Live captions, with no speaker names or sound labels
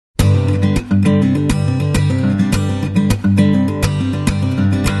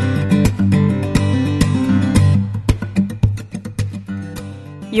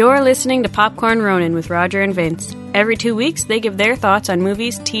You're listening to Popcorn Ronin with Roger and Vince. Every 2 weeks, they give their thoughts on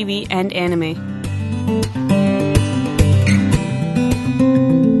movies, TV, and anime.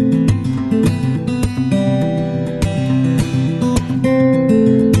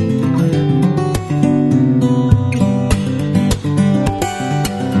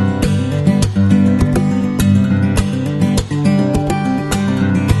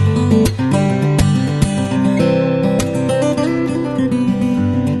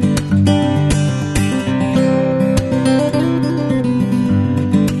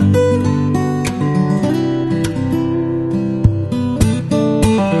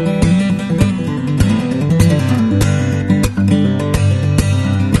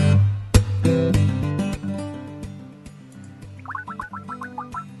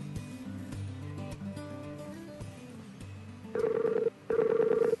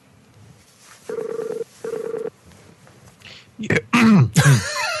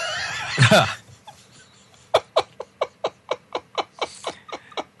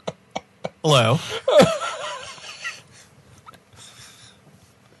 Hello.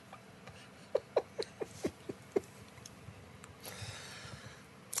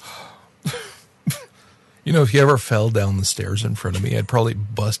 You know, if you ever fell down the stairs in front of me, I'd probably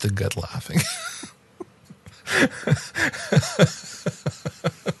bust a gut laughing.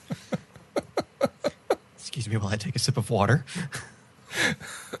 Excuse me while I take a sip of water.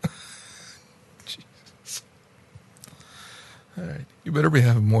 Jesus. All right. You better be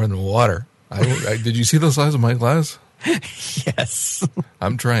having more than water. Did you see the size of my glass? Yes.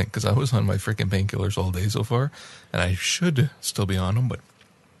 I'm trying because I was on my freaking painkillers all day so far, and I should still be on them, but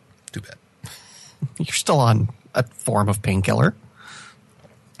too bad. You're still on a form of painkiller.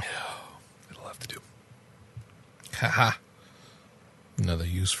 It'll have to do. Haha. Another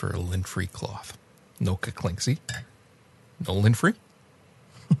use for a lint-free cloth. No ka-clink, see? No lint-free?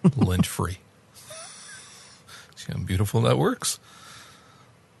 Lint-free. See how beautiful that works?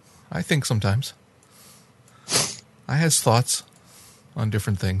 I think sometimes. I has thoughts on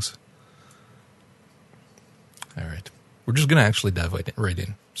different things. All right. We're just going to actually dive right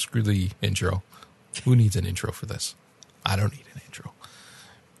in. Screw the intro. Who needs an intro for this? I don't need an intro.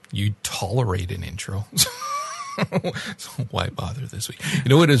 You tolerate an intro. So why bother this week? You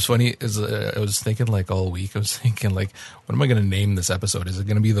know what is funny is I was thinking like all week, I was thinking like, what am I going to name this episode? Is it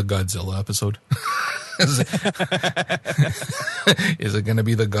going to be the Godzilla episode? Is it going to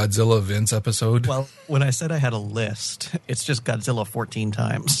be the Godzilla Vince episode? Well, when I said I had a list, it's just Godzilla 14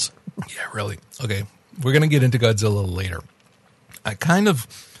 times. Yeah, really. Okay, we're going to get into Godzilla later. I kind of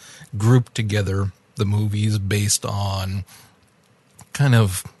grouped together the movies based on kind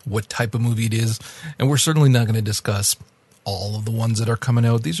of what type of movie it is, and we're certainly not going to discuss all of the ones that are coming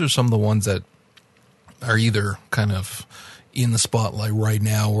out. These are some of the ones that are either kind of in the spotlight right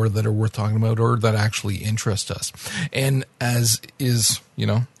now or that are worth talking about or that actually interest us. And as is,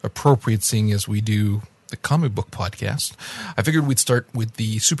 appropriate seeing as we do the comic book podcast, I figured we'd start with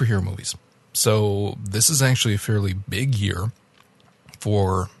the superhero movies. So this is actually a fairly big year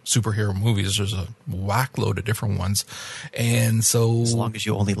for superhero movies. There's a whack load of different ones. And so, as long as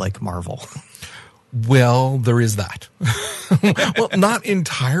you only like Marvel. Well, there is that. Well, not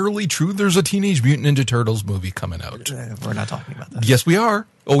entirely true. There's a Teenage Mutant Ninja Turtles movie coming out. We're not talking about that. Yes, we are.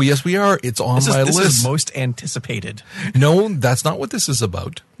 Oh, yes, we are. It's on my list. This is most anticipated. No, that's not what this is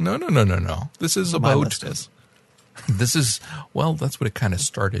about. No. This is about... My list is. This is, well, that's what it kind of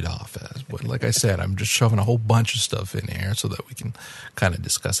started off as. But like I said, I'm just shoving a whole bunch of stuff in here so that we can kind of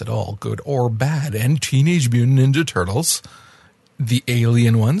discuss it all, good or bad. And Teenage Mutant Ninja Turtles, the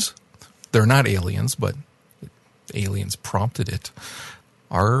alien ones, they're not aliens, but aliens prompted it,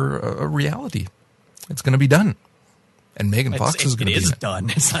 are a reality. It's going to be done. And Megan Fox is going to be in it. It is done.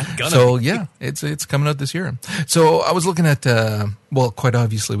 It's not going to So, be. yeah, it's coming out this year. So I was looking at, quite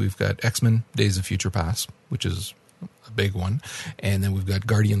obviously we've got X-Men Days of Future Past, which is a big one. And then we've got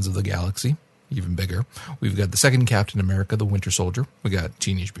Guardians of the Galaxy, even bigger. We've got the second Captain America, the Winter Soldier. We got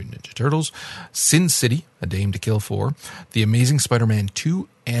Teenage Mutant Ninja Turtles, Sin City, A Dame to Kill For, The Amazing Spider-Man 2,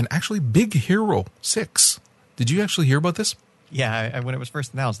 and actually Big Hero 6. Did you actually hear about this? Yeah, when it was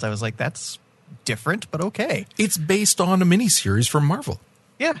first announced, I was like, that's different, but okay. It's based on a miniseries from Marvel.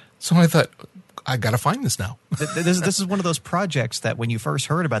 Yeah. So I thought, I got to find this now. This is one of those projects that when you first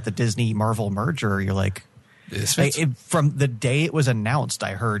heard about the Disney-Marvel merger, you're like, from the day it was announced,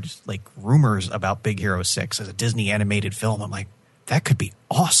 I heard like rumors about Big Hero 6 as a Disney animated film. I'm like, that could be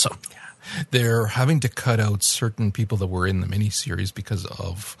awesome. They're having to cut out certain people that were in the miniseries because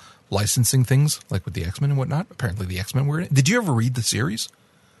of licensing things, like with the X-Men and whatnot. Apparently the X-Men were in it. Did you ever read the series?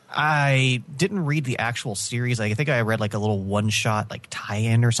 I didn't read the actual series. I think I read like a little one-shot like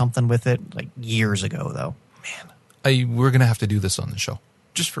tie-in or something with it like years ago, though. Man, we're going to have to do this on the show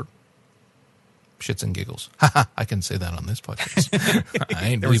just for shits and giggles. I can say that on this podcast. I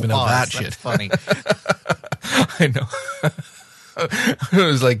ain't believing of that shit. That's funny. I know. It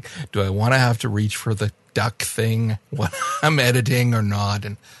was like, do I want to have to reach for the duck thing when I'm editing or not?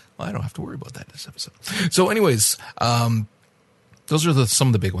 And well, I don't have to worry about that this episode. So anyways, those are some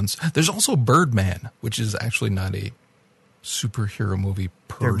of the big ones. There's also Birdman, which is actually not a superhero movie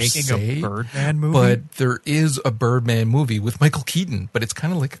per se. They're making a Birdman movie? But there is a Birdman movie with Michael Keaton, but it's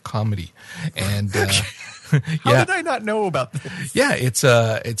kind of like a comedy. And how did I not know about this? Yeah, it's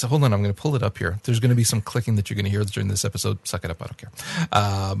hold on, I'm going to pull it up here. There's going to be some clicking that you're going to hear during this episode. Suck it up, I don't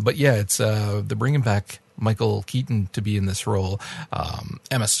care. But yeah, it's they're bringing back Michael Keaton to be in this role.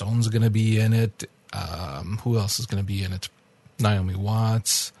 Emma Stone's going to be in it. Who else is going to be in it? Naomi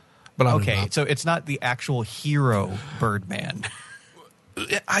Watts. But okay, so it's not the actual hero Birdman.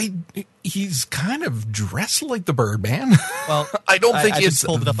 He's kind of dressed like the Birdman. Well, I don't think I it's just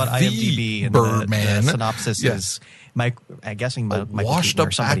pulled it up on IMDb, and Birdman. The synopsis is I'm guessing Michael washed Keaton up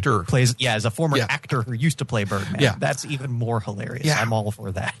or somebody actor plays. Yeah, as a former actor who used to play Birdman. Yeah, that's even more hilarious. Yeah. I'm all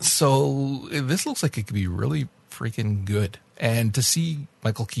for that. So this looks like it could be really freaking good, and to see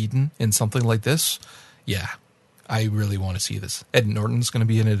Michael Keaton in something like this, yeah. I really want to see this. Ed Norton's going to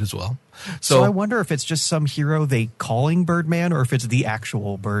be in it as well. So I wonder if it's just some hero they calling Birdman or if it's the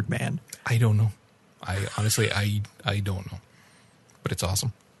actual Birdman. I don't know. I honestly, I don't know. But it's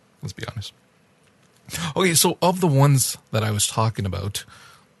awesome. Let's be honest. Okay, so of the ones that I was talking about,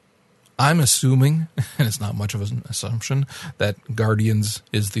 I'm assuming, and it's not much of an assumption, that Guardians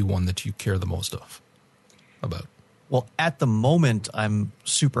is the one that you care the most about. Well, at the moment, I'm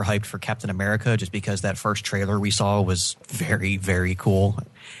super hyped for Captain America just because that first trailer we saw was very, very cool.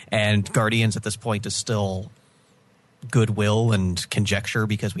 And Guardians at this point is still goodwill and conjecture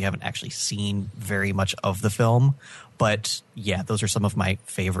because we haven't actually seen very much of the film. But yeah, those are some of my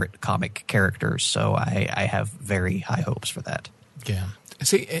favorite comic characters. So I have very high hopes for that. Yeah.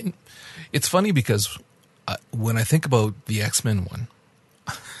 See, and it's funny because when I think about the X-Men one,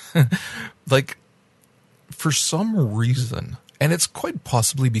 like, for some reason, and it's quite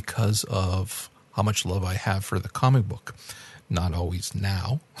possibly because of how much love I have for the comic book, not always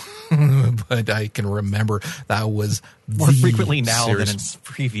now, but I can remember that was more frequently now than in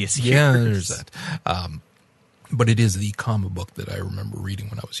previous years. Yeah, there's that. But it is the comic book that I remember reading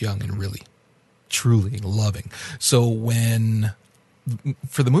when I was young and really, truly loving. So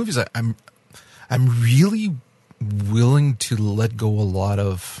for the movies, I'm really willing to let go a lot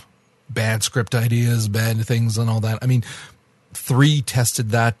of bad script ideas, bad things and all that. I mean, 3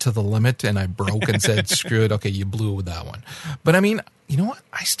 tested that to the limit and I broke and said, screw it. Okay, you blew with that one. But I mean, you know what?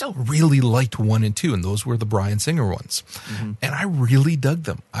 I still really liked 1 and 2, and those were the Bryan Singer ones. Mm-hmm. And I really dug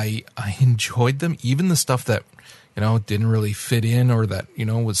them. I enjoyed them. Even the stuff that, didn't really fit in or that,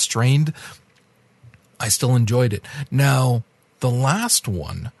 was strained, I still enjoyed it. Now, the last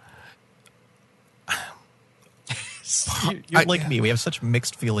one, You're like me. We have such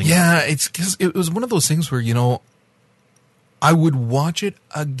mixed feelings. Yeah, it's because it was one of those things where, I would watch it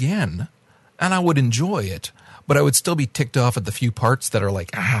again and I would enjoy it, but I would still be ticked off at the few parts that are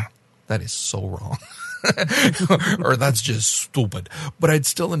like, that is so wrong. or that's just stupid. But I'd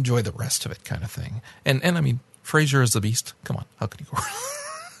still enjoy the rest of it kind of thing. And I mean, Fraser is the beast. Come on, how can you go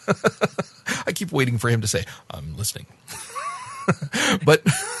wrong? I keep waiting for him to say, I'm listening. But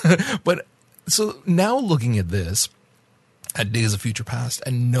so now looking at this, at Days of Future Past,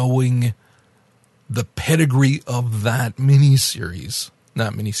 and knowing the pedigree of that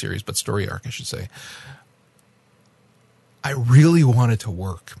not miniseries, but story arc, I should say, I really want it to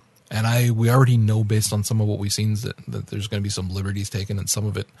work. And we already know based on some of what we've seen that there's going to be some liberties taken, and some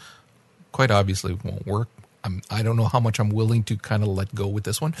of it quite obviously won't work. I don't know how much I'm willing to kind of let go with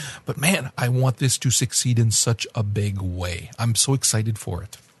this one, but man, I want this to succeed in such a big way. I'm so excited for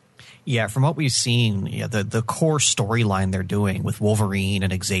it. Yeah, from what we've seen, the core storyline they're doing with Wolverine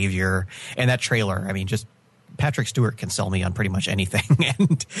and Xavier and that trailer, I mean, just Patrick Stewart can sell me on pretty much anything.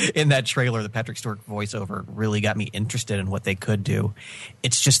 And in that trailer, the Patrick Stewart voiceover really got me interested in what they could do.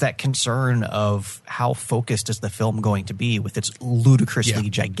 It's just that concern of how focused is the film going to be with its ludicrously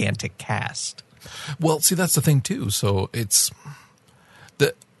gigantic cast. Well, see, that's the thing too. So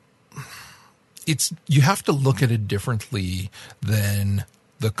you have to look at it differently than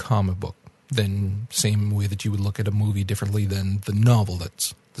the comic book, then same way that you would look at a movie differently than the novel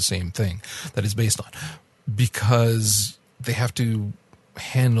that's the same thing that is based on, because they have to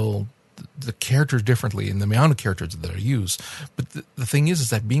handle the characters differently and the amount of characters that are used. But the thing is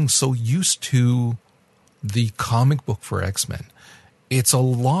that being so used to the comic book for X-Men, it's a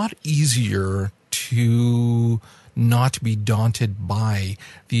lot easier to not be daunted by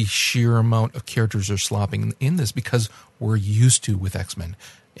the sheer amount of characters they're slopping in this, because we're used to with X-Men.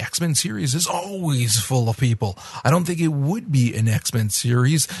 X-Men series is always full of people. I don't think it would be an X-Men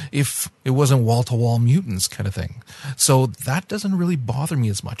series if it wasn't wall-to-wall mutants kind of thing. So that doesn't really bother me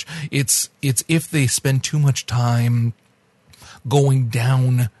as much. It's if they spend too much time going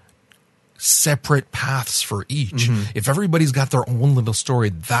down separate paths for each. Mm-hmm. If everybody's got their own little story,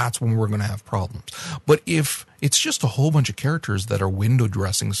 that's when we're going to have problems. But if it's just a whole bunch of characters that are window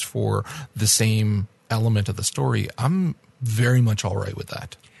dressings for the same element of the story, I'm very much all right with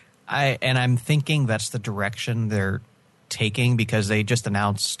that. I'm thinking that's the direction they're taking, because they just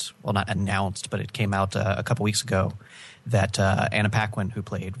announced, well, not announced, but it came out a couple weeks ago that Anna Paquin, who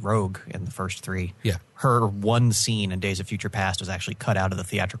played Rogue in the first three, her one scene in Days of Future Past was actually cut out of the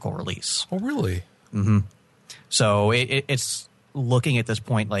theatrical release. Oh, really? Mm-hmm. So it's looking at this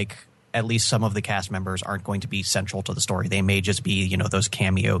point like at least some of the cast members aren't going to be central to the story. They may just be, those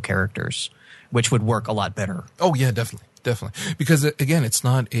cameo characters, which would work a lot better. Oh, yeah, definitely. Because, again, it's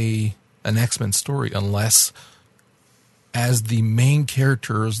not an X-Men story unless, as the main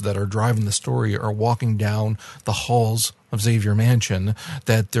characters that are driving the story are walking down the halls of Xavier Mansion,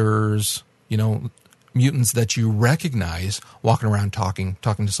 that there's, mutants that you recognize walking around talking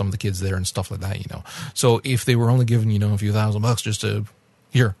to some of the kids there and stuff like that, So if they were only given, a few $1,000 just to,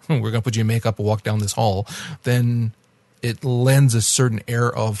 here, we're going to put you in makeup and walk down this hall, then it lends a certain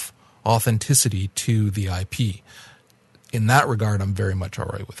air of authenticity to the IP. In that regard, I'm very much all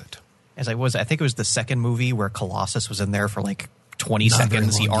right with it. I think it was the second movie where Colossus was in there for like 20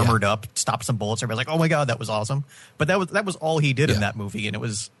 seconds. He armored up, stopped some bullets. Everybody's like, "Oh my god, that was awesome!" But that was all he did in that movie, and it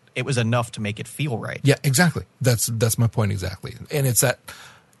was enough to make it feel right. Yeah, exactly. That's my point exactly. And it's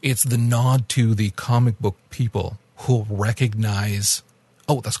the nod to the comic book people who'll recognize,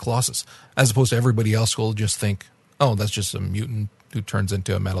 oh, that's Colossus, as opposed to everybody else who'll just think, oh, that's just a mutant who turns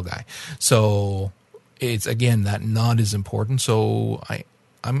into a metal guy. So it's, again, that nod is important. So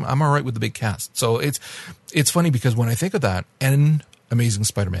I'm all right with the big cast. So it's funny because when I think of that and Amazing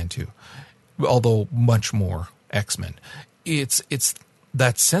Spider-Man 2, although much more X-Men, it's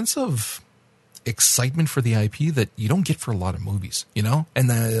that sense of excitement for the IP that you don't get for a lot of movies, and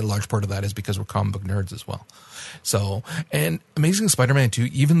a large part of that is because we're comic book nerds as well. So, and Amazing Spider-Man 2,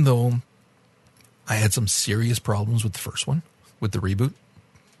 even though I had some serious problems with the first one, with the reboot,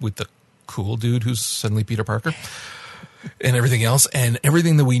 with the cool dude who's suddenly Peter Parker and everything else, and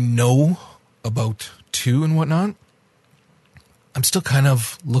everything that we know about 2 and whatnot, I'm still kind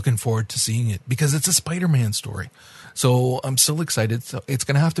of looking forward to seeing it because it's a Spider-Man story. So I'm still excited. So it's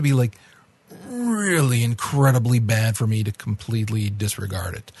going to have to be like really incredibly bad for me to completely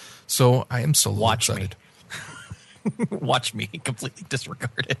disregard it. So I am still excited. Watch me completely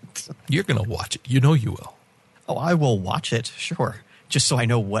disregard it. You're going to watch it. You will. Oh, I will watch it, sure. Just so I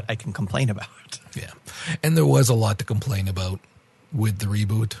know what I can complain about. Yeah. And there was a lot to complain about with the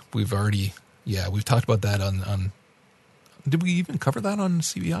reboot. We've talked about that on did we even cover that on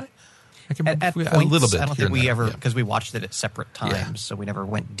CBI? At points, a little bit. I don't think we ever, because we watched it at separate times, so we never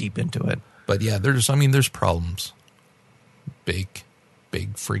went deep into it. But yeah, there's problems. Big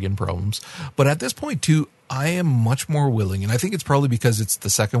friggin' problems. But at this point too, I am much more willing, and I think it's probably because it's the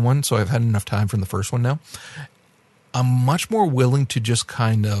second one, so I've had enough time from the first one now. I'm much more willing to just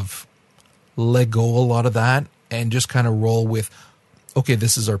kind of let go a lot of that and just kind of roll with, okay,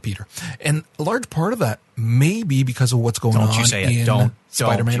 this is our Peter. And a large part of that may be because of what's going on in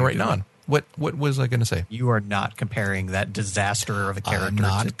Spider-Man right now. What was I going to say? You are not comparing that disaster of a character. I'm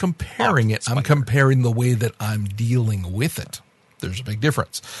not comparing it. I'm comparing the way that I'm dealing with it. There's a big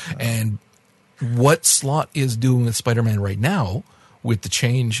difference. And what Slott is doing with Spider-Man right now, with the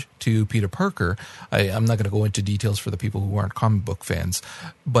change to Peter Parker, I'm not going to go into details for the people who aren't comic book fans,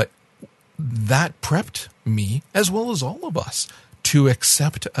 but that prepped me, as well as all of us, to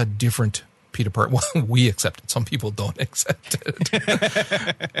accept a different Peter Parker. Well, we accept it. Some people don't accept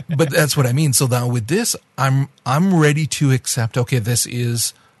it. But that's what I mean. So now with this, I'm ready to accept, okay, this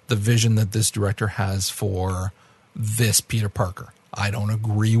is the vision that this director has for this Peter Parker. I don't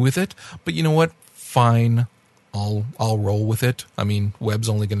agree with it, but you know what? Fine. I'll roll with it. I mean, Webb's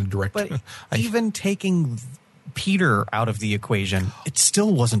only going to direct. But even taking Peter out of the equation, it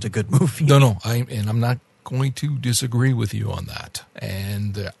still wasn't a good movie. No. I'm not going to disagree with you on that.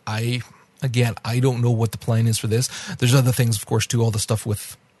 And I don't know what the plan is for this. There's other things, of course, too, all the stuff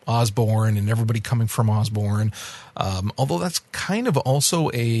with Osborn and everybody coming from Osborn. Although that's kind of also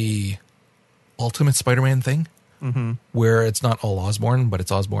a Ultimate Spider-Man thing, where it's not all Osborn, but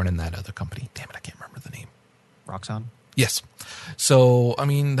it's Osborn and that other company. Damn it, I can't remember the name. Roxxon? Yes. So, I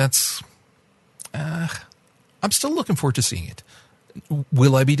mean, that's... I'm still looking forward to seeing it.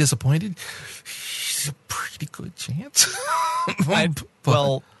 Will I be disappointed? It's a pretty good chance.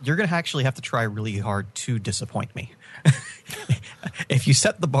 Well, you're going to actually have to try really hard to disappoint me. If you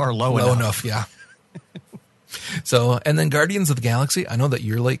set the bar low enough. Yeah. So, and then Guardians of the Galaxy. I know that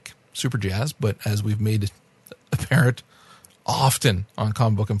you're like super jazzed, but as we've made apparent often on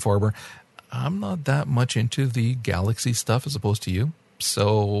Comic Book Informer, I'm not that much into the Galaxy stuff as opposed to you.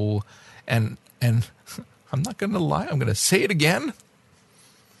 So, and I'm not going to lie. I'm going to say it again.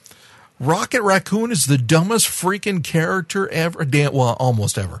 Rocket Raccoon is the dumbest freaking character ever. Well,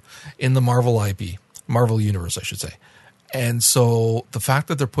 almost ever in the Marvel IP, Marvel Universe, I should say. And so the fact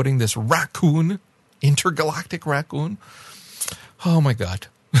that they're putting this raccoon, intergalactic raccoon, oh my God.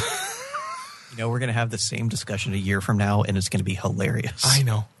 You know, we're going to have the same discussion a year from now, and it's going to be hilarious. I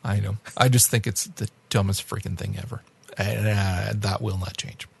know. I just think it's the dumbest freaking thing ever. And that will not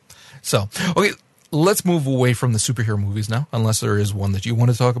change. So, okay, let's move away from the superhero movies now, unless there is one that you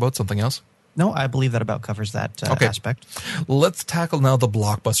want to talk about, something else. No, I believe that about covers that aspect. Let's tackle now the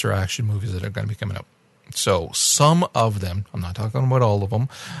blockbuster action movies that are going to be coming out. So some of them, I'm not talking about all of them,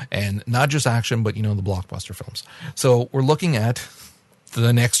 and not just action, but, you know, the blockbuster films. So we're looking at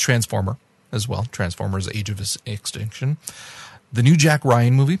the next Transformer as well, Transformers Age of Extinction, the new Jack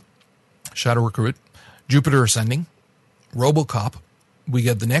Ryan movie, Shadow Recruit, Jupiter Ascending, RoboCop. We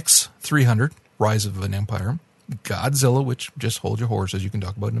get the next 300, Rise of an Empire, Godzilla, which just hold your horses, you can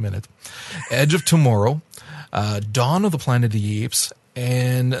talk about in a minute, Edge of Tomorrow, Dawn of the Planet of the Apes,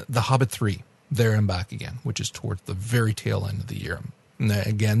 and The Hobbit 3, There and Back Again, which is towards the very tail end of the year. And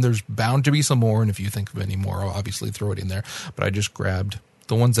again, there's bound to be some more, and if you think of any more, I'll obviously throw it in there. But I just grabbed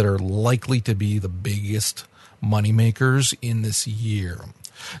the ones that are likely to be the biggest moneymakers in this year.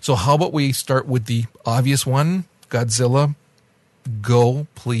 So how about we start with the obvious one, Godzilla? Go,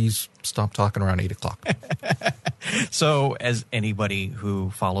 please stop talking around 8 o'clock. So as anybody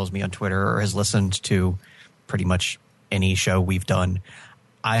who follows me on Twitter or has listened to pretty much any show we've done,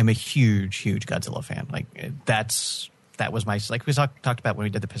 I'm a huge Godzilla fan. Like that was my, like we talked about when we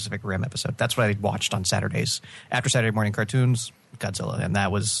did the Pacific Rim episode. That's what I watched on Saturdays after Saturday morning cartoons, Godzilla. And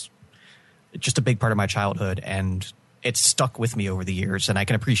that was just a big part of my childhood. And it's stuck with me over the years. And I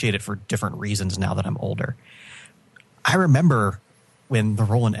can appreciate it for different reasons now that I'm older. I remember when the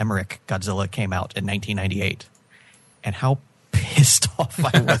Roland Emmerich Godzilla came out in 1998 and how pissed off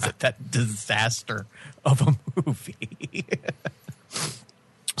I was at that disaster of a movie.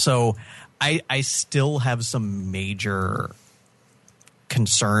 So I still have some major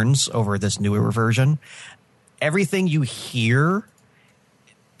concerns over this newer version. Everything you hear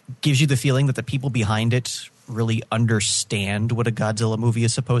gives you the feeling that the people behind it really understand what a Godzilla movie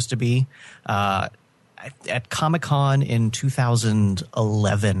is supposed to be. At Comic-Con in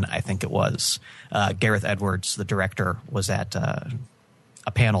 2011, I think it was, Gareth Edwards, the director, was at a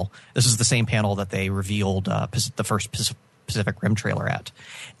panel. This is the same panel that they revealed the first Pacific Rim trailer at.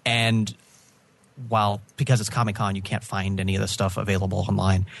 And because it's Comic-Con, you can't find any of the stuff available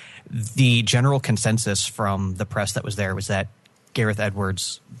online. The general consensus from the press that was there was that Gareth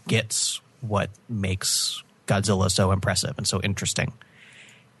Edwards gets what makes Godzilla so impressive and so interesting.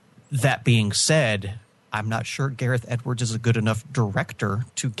 That being said, I'm not sure Gareth Edwards is a good enough director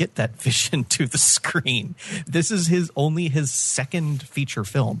to get that vision to the screen. This is only his second feature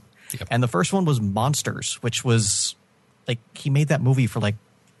film. Yep. And the first one was Monsters, which was like, he made that movie for like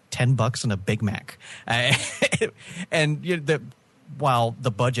 $10 and a Big Mac. And while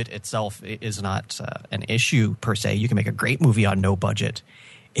the budget itself is not an issue per se, you can make a great movie on no budget.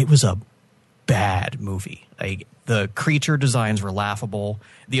 It was a bad movie. Like, the creature designs were laughable.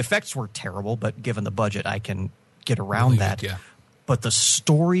 The effects were terrible, but given the budget, I can get around that. Yeah. But the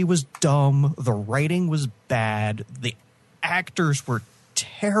story was dumb. The writing was bad. The actors were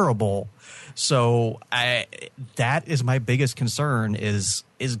terrible. So that is my biggest concern is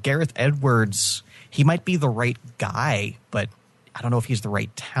Gareth Edwards. He might be the right guy, but I don't know if he's the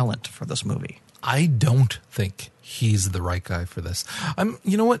right talent for this movie. I don't think he's the right guy for this.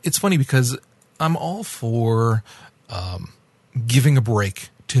 You know what? It's funny because I'm all for giving a break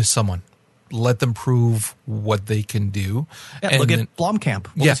to someone. Let them prove what they can do. Yeah, and look at Blomkamp.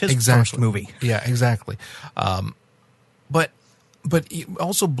 What was his first movie? Yeah, exactly. But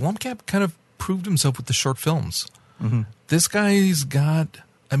also Blomkamp kind of proved himself with the short films. Mm-hmm. This guy's got,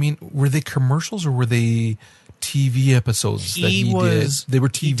 I mean, were they commercials or were they TV episodes that he did? They were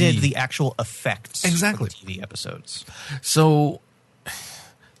TV. He did the actual effects exactly for the TV episodes. So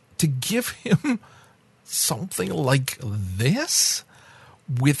to give him something like this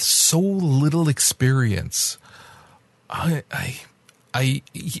with so little experience,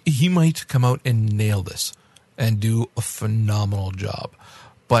 he might come out and nail this and do a phenomenal job.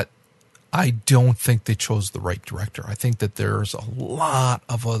 But I don't think they chose the right director. I think that there's a lot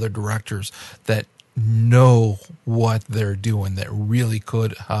of other directors that know what they're doing that really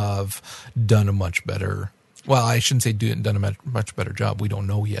could have done a much better. Well, I shouldn't say done a much better job. We don't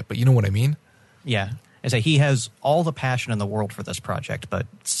know yet, but you know what I mean? Yeah. I say he has all the passion in the world for this project, but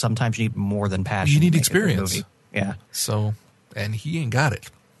sometimes you need more than passion. You need to make experience. A good movie. Yeah. So, and he ain't got it.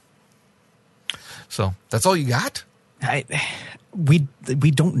 So that's all you got? We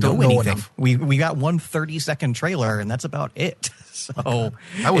don't know anything. Enough. We got one 30-second trailer, and that's about it. So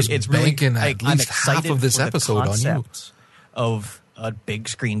I was it's banking really, at least half of this episode on you. Of a big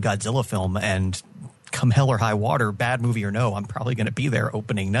screen Godzilla film, and come hell or high water, bad movie or no, I'm probably going to be there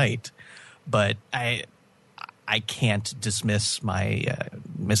opening night. But I can't dismiss my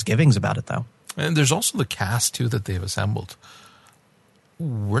misgivings about it, though. And there's also the cast too that they've assembled.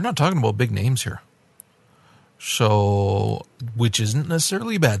 We're not talking about big names here. So, which isn't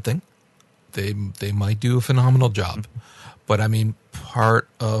necessarily a bad thing. They might do a phenomenal job. But I mean, part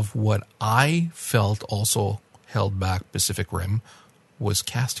of what I felt also held back Pacific Rim was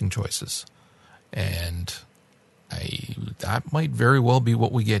casting choices. And that might very well be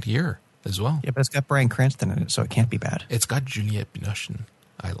what we get here as well. Yeah, but it's got Bryan Cranston in it, so it can't be bad. It's got Juliette Binoche, and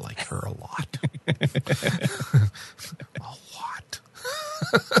I like her a lot. A lot.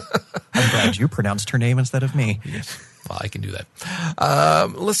 I'm glad you pronounced her name instead of me. Yes. Well, I can do that.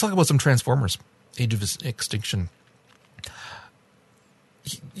 Let's talk about some Transformers. Age of Extinction.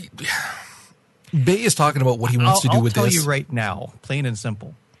 Bay is talking about what he wants to do with this. I'll tell you right now, plain and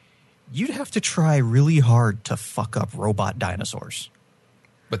simple. You'd have to try really hard to fuck up robot dinosaurs.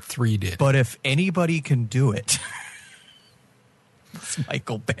 But 3 did. But if anybody can do it, it's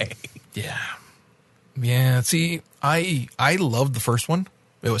Michael Bay. Yeah. Yeah, see, I loved the first one.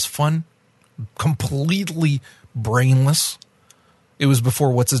 It was fun. Completely brainless. It was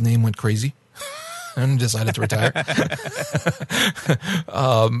before what's-his-name went crazy and decided to retire.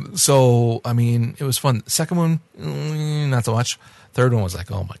 So, I mean, it was fun. Second one, not so much. Third one was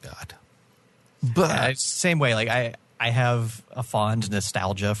like, oh my God. But same way, like I have a fond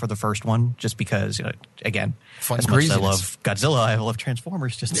nostalgia for the first one just because, you know, again, fun as much as I love Godzilla, I love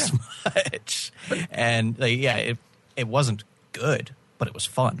Transformers just as much. And like, yeah, it wasn't good, but it was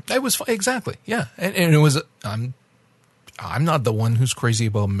fun. It was fun. Exactly. Yeah. And it was, I'm not the one who's crazy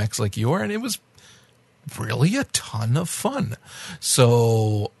about mechs like you are, and it was really a ton of fun.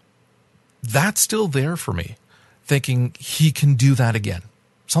 So that's still there for me, thinking he can do that again.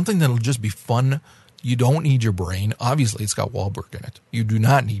 Something that'll just be fun. You don't need your brain. Obviously, it's got Wahlberg in it. You do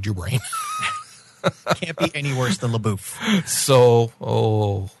not need your brain. Can't be any worse than LaBouffe. So,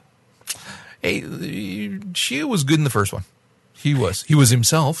 hey, Shia was good in the first one. He was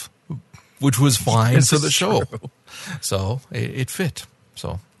himself, which was fine for the show. True. So it fit.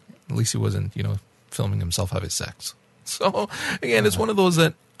 So at least he wasn't, filming himself have his sex. So again, it's one of those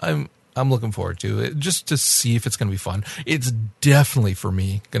that I'm looking forward to it, just to see if it's going to be fun. It's definitely for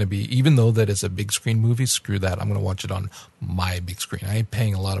me going to be, even though that it's a big screen movie, screw that. I'm going to watch it on my big screen. I ain't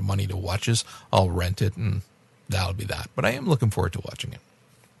paying a lot of money to watch this. I'll rent it and that'll be that. But I am looking forward to watching it.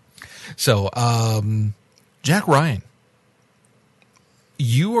 So, Jack Ryan,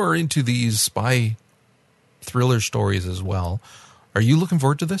 you are into these spy thriller stories as well. Are you looking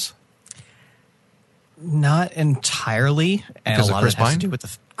forward to this? Not entirely, and Because a of lot Chris of it has Pine? to do with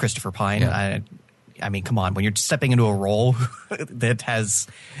the Christopher Pine. Yeah. I mean, come on, when you're stepping into a role that has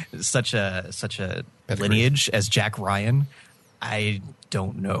such a Pedigree. lineage as Jack Ryan, I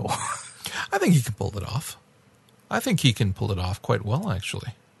don't know. I think he can pull it off. I think he can pull it off quite well,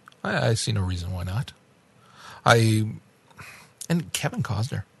 actually. I see no reason why not. And Kevin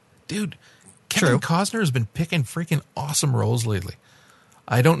Costner. Dude, Kevin True. Costner has been picking freaking awesome roles lately.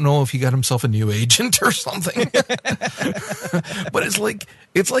 I don't know if he got himself a new agent or something. But it's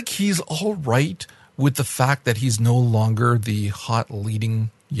like he's all right with the fact that he's no longer the hot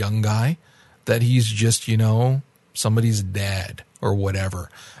leading young guy, that he's just, somebody's dad or whatever.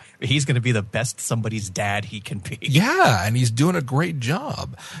 He's going to be the best somebody's dad he can be. Yeah, and he's doing a great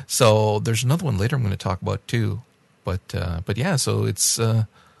job. So there's another one later I'm going to talk about too. But yeah, so it's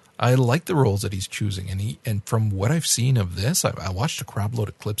I like the roles that he's choosing, and from what I've seen of this, I watched a crap load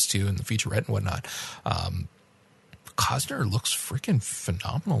of clips too in the featurette and whatnot. Costner looks freaking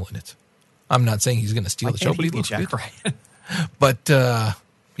phenomenal in it. I'm not saying he's going to steal the show, but he looks Jack good. Ryan. But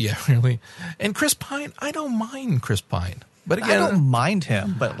yeah, really. And Chris Pine, I don't mind Chris Pine. But again, I don't mind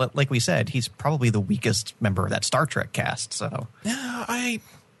him. But like we said, he's probably the weakest member of that Star Trek cast. So yeah, I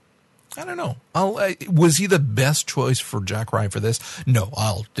don't know. Was he the best choice for Jack Ryan for this? No,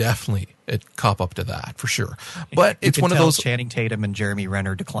 I'll definitely cop up to that for sure. But it's one of those. Channing Tatum and Jeremy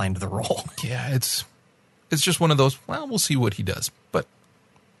Renner declined the role. Yeah, it's just one of those. Well, we'll see what he does. But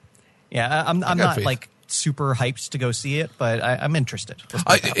yeah, I'm not faith. Like super hyped to go see it, but I'm interested.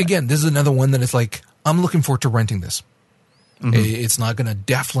 Again, this is another one that is like I'm looking forward to renting this. Mm-hmm. It's not going to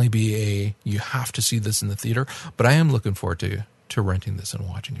definitely be you have to see this in the theater, but I am looking forward to renting this and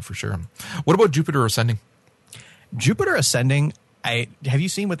watching it for sure. What about Jupiter Ascending? Jupiter Ascending, have you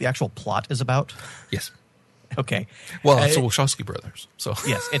seen what the actual plot is about? Yes. Okay. Well, it's the Wachowski brothers. So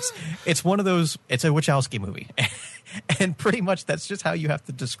yes, it's one of those. It's a Wachowski movie, and pretty much that's just how you have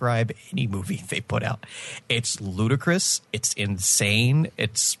to describe any movie they put out. It's ludicrous. It's insane.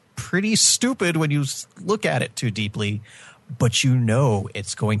 It's pretty stupid when you look at it too deeply, but you know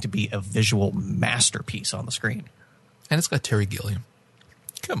it's going to be a visual masterpiece on the screen. And it's got Terry Gilliam.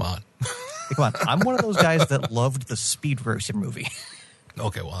 Come on. Come on. I'm one of those guys that loved the Speed Racer movie.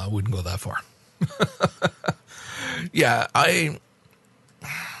 Okay, well, I wouldn't go that far. Yeah,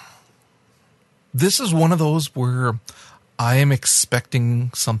 this is one of those where I am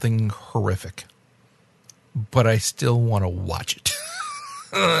expecting something horrific, but I still want to watch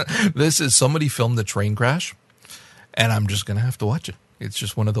it. This is somebody filmed the train crash, and I'm just going to have to watch it. It's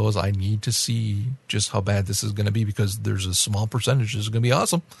just one of those, I need to see just how bad this is going to be because there's a small percentage that's going to be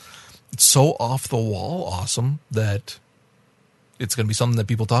awesome. It's so off the wall awesome that it's going to be something that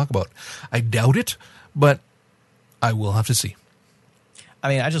people talk about. I doubt it, but I will have to see. I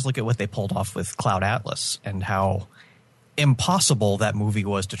mean, I just look at what they pulled off with Cloud Atlas and how impossible that movie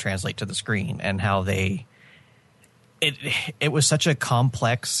was to translate to the screen, and how it was such a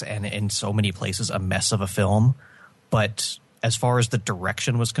complex and in so many places a mess of a film, but as far as the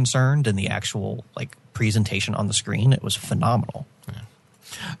direction was concerned and the actual like presentation on the screen, it was phenomenal.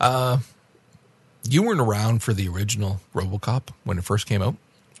 Yeah. You weren't around for the original RoboCop when it first came out?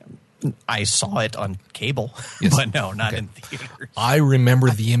 I saw it on cable, yes. But no, not in theaters. I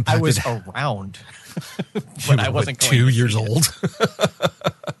remember the impact. I was around, but I wasn't 2 years old.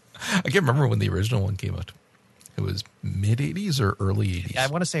 I can't remember when the original one came out. It was mid-'80s or early 80s? I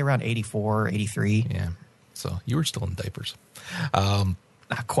want to say around 84, 83. Yeah. So you were still in diapers.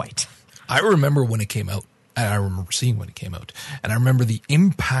 Not quite. I remember when it came out, and I remember seeing when it came out, and I remember the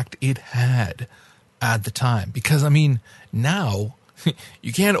impact it had at the time. Because, I mean, now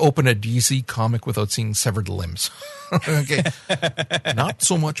you can't open a DC comic without seeing severed limbs. Okay. Not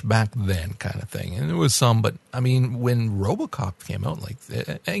so much back then kind of thing. And there was some, but, I mean, when RoboCop came out, like,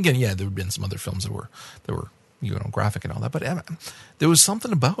 again, yeah, there had been some other films that were graphic and all that, but there was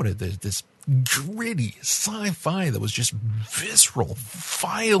something about it. There's this gritty sci-fi that was just visceral,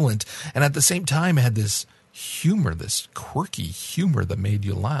 violent, and at the same time had this humor, this quirky humor that made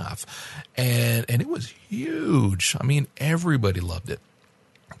you laugh. And it was huge. I mean, everybody loved it.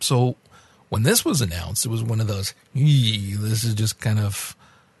 So when this was announced, it was one of those, this is just kind of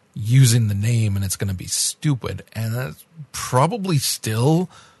using the name and it's going to be stupid. And that's probably still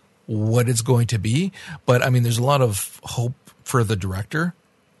what it's going to be. But I mean, there's a lot of hope for the director.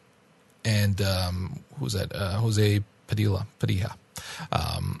 And who's that? Jose Padilla.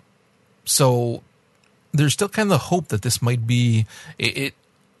 So there's still kind of the hope that this might be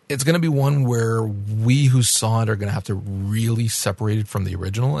it's going to be one where we who saw it are going to have to really separate it from the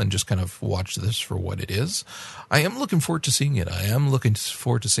original and just kind of watch this for what it is. I am looking forward to seeing it. I am looking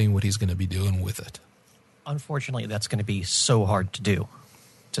forward to seeing what he's going to be doing with it. Unfortunately, that's going to be so hard to do,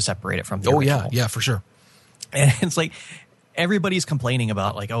 to separate it from the original. Yeah, for sure. And it's like everybody's complaining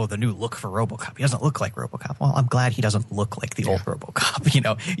about like, oh, the new look for RoboCop. He doesn't look like RoboCop. Well, I'm glad he doesn't look like the old RoboCop. You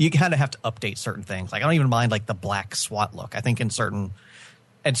know, you kind of have to update certain things. Like I don't even mind like the black SWAT look. I think at certain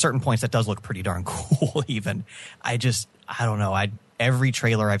points that does look pretty darn cool. Even I don't know. Every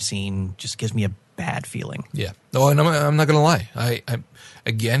trailer I've seen just gives me a bad feeling. Yeah. No, and I'm not going to lie. I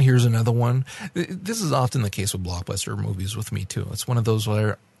again, here's another one. This is often the case with blockbuster movies with me too. It's one of those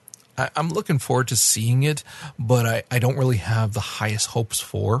where I'm looking forward to seeing it, but I don't really have the highest hopes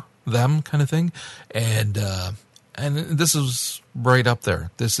for them kind of thing. And this is right up there.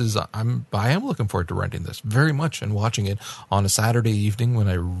 I am looking forward to renting this very much and watching it on a Saturday evening when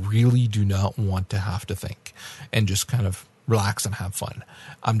I really do not want to have to think and just kind of relax and have fun.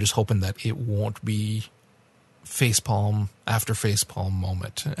 I'm just hoping that it won't be facepalm after facepalm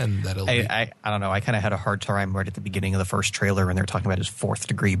moment, and that'll I don't know. I kind of had a hard time right at the beginning of the first trailer when they're talking about his 4th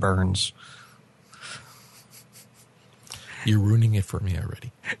degree burns. You're ruining it for me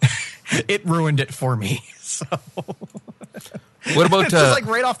already. It ruined it for me. So What about just like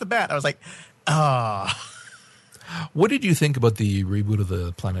right off the bat? I was like, what did you think about the reboot of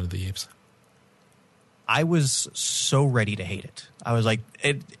the Planet of the Apes? I was so ready to hate it. I was like,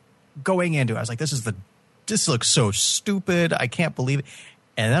 going into it, I was like, this looks so stupid. I can't believe it.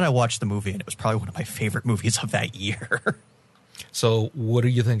 And then I watched the movie, and it was probably one of my favorite movies of that year. So what are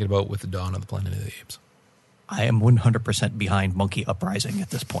you thinking about with the Dawn of the Planet of the Apes? I am 100% behind Monkey Uprising at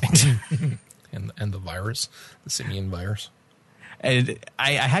this point. and the virus, the simian virus. And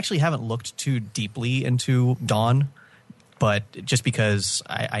I actually haven't looked too deeply into Dawn, but just because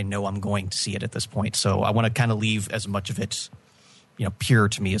I know I'm going to see it at this point. So I want to kind of leave as much of it, pure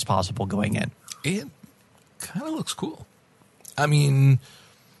to me as possible going in. It kind of looks cool. I mean,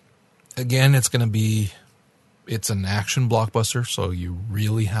 again, it's an action blockbuster, so you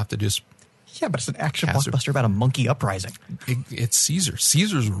really have to just... Yeah, but it's an action blockbuster about a monkey uprising. It's Caesar.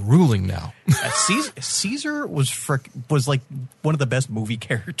 Caesar's ruling now. Caesar was like one of the best movie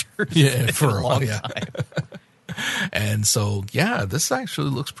characters for a long time. And so, this actually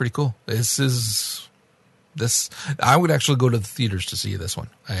looks pretty cool. I would actually go to the theaters to see this one.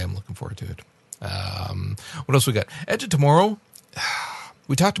 I am looking forward to it. What else we got? Edge of Tomorrow.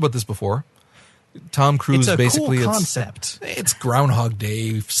 We talked about this before. Tom Cruise, it's a basically, cool concept. It's Groundhog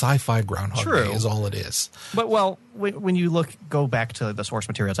Day, sci-fi Groundhog Day is all it is. But when you go back to the source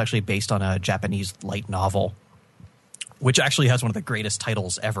material, it's actually based on a Japanese light novel, which actually has one of the greatest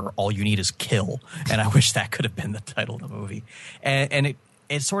titles ever. All You Need Is Kill, and I wish that could have been the title of the movie. And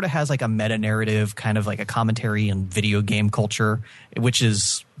it sort of has like a meta narrative, kind of like a commentary in video game culture, which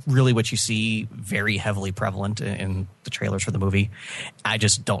is really what you see very heavily prevalent in the trailers for the movie. I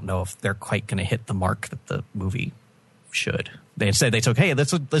just don't know if they're quite going to hit the mark that the movie should. They said they took, hey,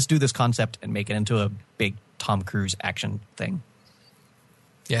 let's do this concept and make it into a big Tom Cruise action thing.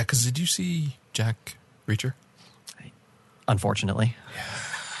 Yeah, because did you see Jack Reacher? Unfortunately.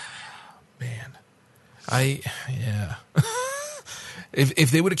 Man.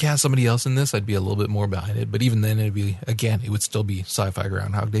 If they would have cast somebody else in this, I'd be a little bit more behind it. But even then, it would still be sci-fi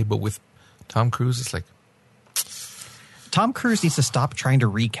Groundhog Day. But with Tom Cruise, it's like... Tom Cruise needs to stop trying to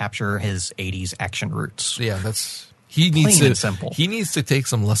recapture his 80s action roots. Yeah, simple. He needs to take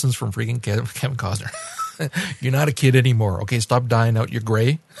some lessons from freaking Kevin Costner. You're not a kid anymore. Okay, stop dying out your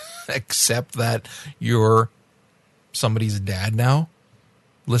gray. Accept that you're somebody's dad now.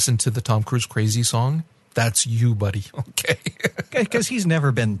 Listen to the Tom Cruise Crazy song. That's you, buddy. Okay. Because he's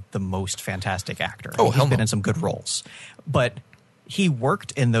never been the most fantastic actor. Oh, he's been in some good roles. But he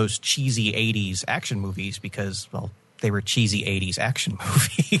worked in those cheesy 80s action movies because, well, they were cheesy 80s action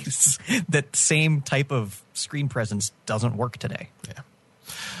movies. That same type of screen presence doesn't work today.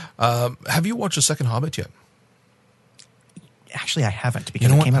 Yeah. Have you watched the second Hobbit yet? Actually, I haven't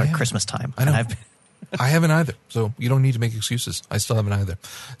because it came out at Christmas time. I know. I haven't either, so you don't need to make excuses. I still haven't either.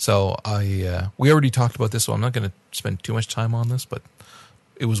 So we already talked about this, so I'm not going to spend too much time on this, but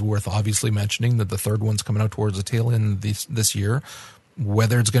it was worth obviously mentioning that the third one's coming out towards the tail end this year.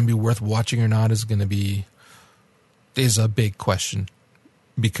 Whether it's going to be worth watching or not is a big question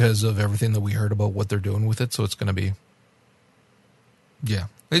because of everything that we heard about what they're doing with it. So it's going to be,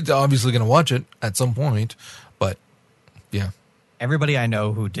 it's obviously going to watch it at some point, but yeah. Everybody I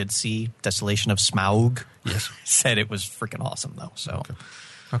know who did see Desolation of Smaug said it was freaking awesome, though. So,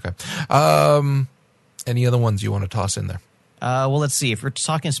 okay. Any other ones you want to toss in there? Well, let's see. If we're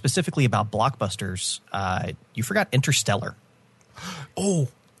talking specifically about blockbusters, you forgot Interstellar. Oh,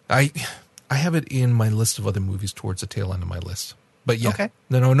 I have it in my list of other movies towards the tail end of my list. But yeah, okay.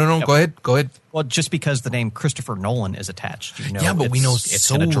 No. Yep. Go ahead. Well, just because the name Christopher Nolan is attached, but we know it's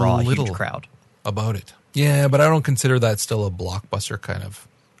so going to draw a little huge crowd about it. Yeah, but I don't consider that still a blockbuster kind of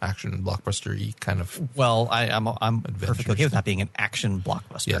action blockbuster-y kind of. Well, I'm perfectly okay with that being an action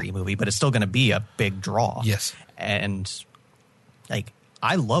blockbuster-y movie, but it's still going to be a big draw. Yes, and like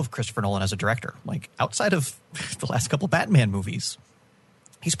I love Christopher Nolan as a director. Like outside of the last couple Batman movies,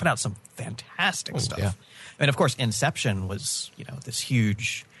 he's put out some fantastic stuff. Yeah. And of course, Inception was this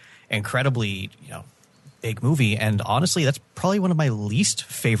huge, incredibly big movie, and honestly, that's probably one of my least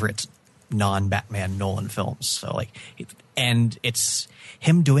favorite non-Batman Nolan films. So and it's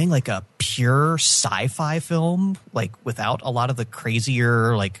him doing like a pure sci-fi film, like without a lot of the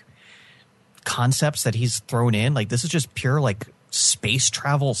crazier like concepts that he's thrown in. Like this is just pure like space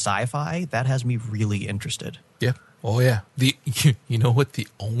travel sci-fi. That has me really interested. Yeah. Oh yeah. You know what? The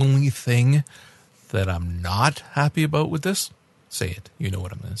only thing that I'm not happy about with this, say it. You know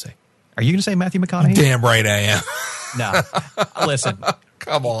what I'm going to say. Are you going to say Matthew McConaughey? Damn right I am. No. Listen.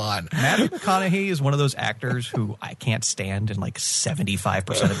 Come on. Matthew McConaughey is one of those actors who I can't stand in like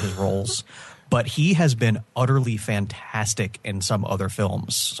 75% of his roles. but he has been utterly fantastic in some other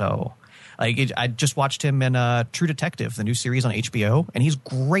films. So I just watched him in True Detective, the new series on HBO, and he's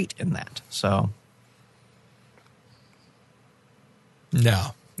great in that. So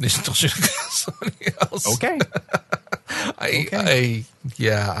no, they still should have got somebody else. okay.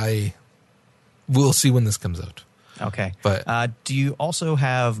 We'll see when this comes out. Okay. But do you also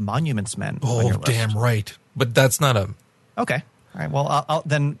have Monuments Men on your list? Damn right. But that's not a... Okay. All right. Well,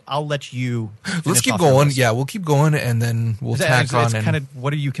 I'll let you Let's keep going. Yeah, we'll keep going, and then we'll tack on. Kind of,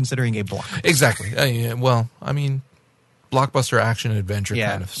 what are you considering a blockbuster? Exactly. Well, I mean, blockbuster action adventure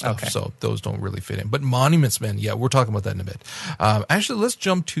kind of stuff. Okay. So those don't really fit in. But Monuments Men, yeah, we're talking about that in a bit. Actually, let's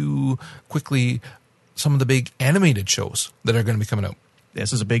jump to quickly some of the big animated shows that are going to be coming out.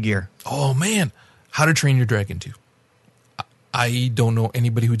 This is a big year. Oh, man. How to Train Your Dragon 2. I don't know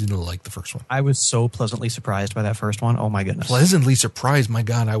anybody who didn't like the first one. I was so pleasantly surprised by that first one. Oh, my goodness. Pleasantly surprised. My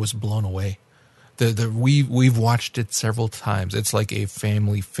God, I was blown away. We've watched it several times. It's like a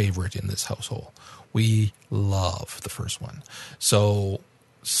family favorite in this household. We love the first one. So,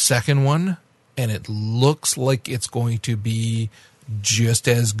 second one, and it looks like it's going to be just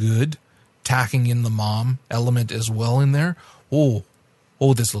as good, tacking in the mom element as well in there. Oh,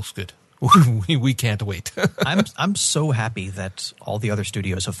 this looks good. We can't wait. I'm so happy that all the other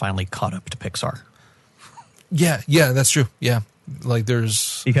studios have finally caught up to Pixar. Yeah, that's true. Yeah. Like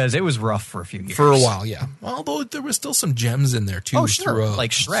because it was rough for a few years. For a while, yeah. Although there was still some gems in there too. Oh, sure. Throughout, like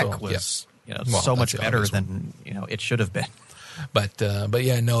Shrek was so much better than it should have been. But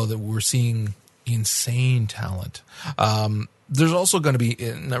yeah, no, that we're seeing insane talent. There's also going to be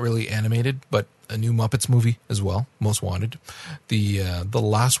not really animated, but a new Muppets movie as well, Most Wanted. The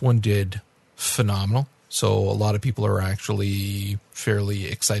last one did phenomenal, so a lot of people are actually fairly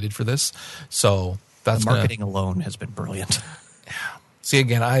excited for this. So that's the marketing alone has been brilliant. See,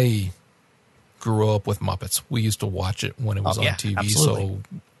 again, I grew up with Muppets. We used to watch it when it was on TV. Absolutely. So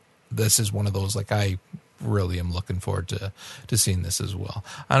this is one of those, like, I really am looking forward to seeing this as well.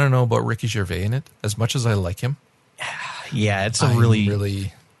 I don't know about Ricky Gervais in it. As much as I like him, yeah, it's a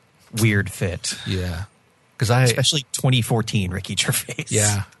really weird fit. Yeah, especially 2014 Ricky Gervais.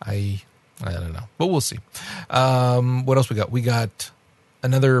 Yeah, I don't know, but we'll see. What else we got? We got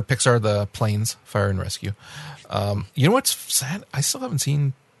another Pixar, The Planes, Fire and Rescue. You know what's sad? I still haven't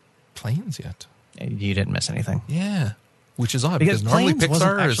seen Planes yet. You didn't miss anything. Yeah, which is odd because normally Planes Pixar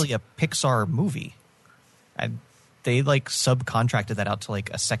wasn't actually a Pixar movie. They like subcontracted that out to like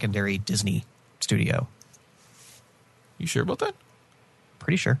a secondary Disney studio. You sure about that?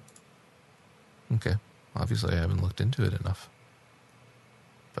 Pretty sure. Okay. Obviously, I haven't looked into it enough.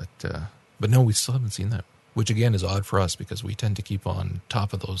 But no, we still haven't seen that, which again is odd for us because we tend to keep on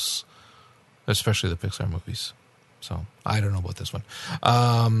top of those, especially the Pixar movies. So I don't know about this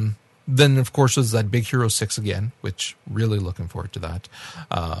one. Then, of course, there's that Big Hero 6 again, which really looking forward to that.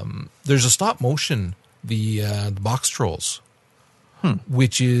 There's a stop motion, the Box Trolls,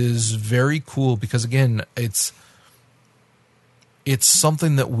 which is very cool because, again, it's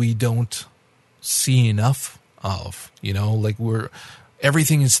something that we don't see enough of, like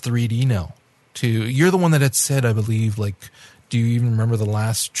everything is 3D now. You're the one that had said, I believe, like, do you even remember the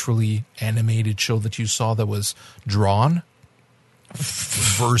last truly animated show that you saw that was drawn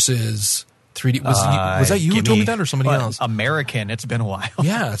versus 3D? Was that you who told me that or somebody else? American, it's been a while.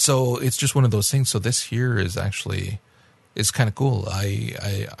 Yeah, so it's just one of those things. So this here is kind of cool.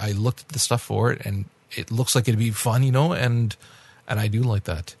 I looked at the stuff for it and it looks like it'd be fun, and I do like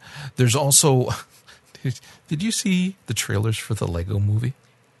that. There's also, did you see the trailers for the Lego movie?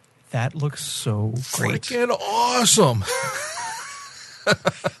 That looks so great. Freaking awesome.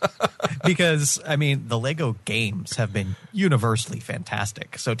 Because, I mean, the Lego games have been universally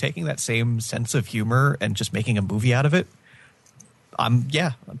fantastic. So taking that same sense of humor and just making a movie out of it,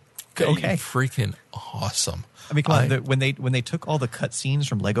 okay. Freaking awesome. I mean, come on, when they took all the cutscenes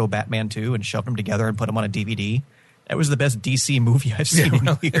from Lego Batman 2 and shoved them together and put them on a DVD, that was the best DC movie I've seen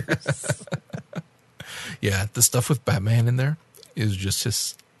in years. Yeah, the stuff with Batman in there is just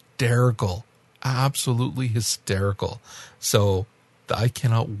hysterical. Absolutely hysterical. So I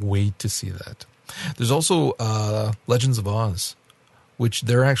cannot wait to see that. There's also Legends of Oz, which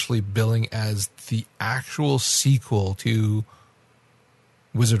they're actually billing as the actual sequel to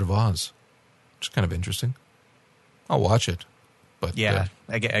Wizard of Oz, which is kind of interesting. I'll watch it. But yeah,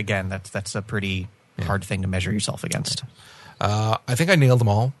 again, that's a pretty hard thing to measure yourself against. I think I nailed them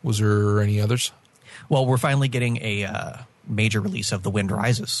all. Was there any others? Well, we're finally getting a major release of The Wind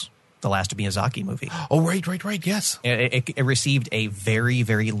Rises. the last Miyazaki movie. Oh, right, yes. It received a very,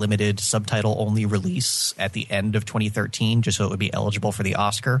 very limited subtitle-only release at the end of 2013, just so it would be eligible for the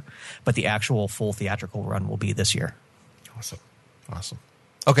Oscar. But the actual full theatrical run will be this year. Awesome.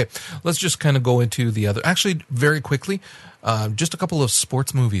 Okay, let's just kind of go into the other. Actually, very quickly, just a couple of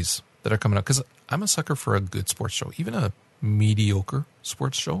sports movies that are coming up, because I'm a sucker for a good sports show, even a mediocre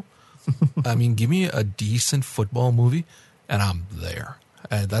sports show. I mean, give me a decent football movie, and I'm there.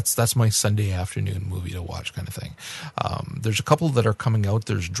 That's my Sunday afternoon movie to watch kind of thing. There's a couple that are coming out.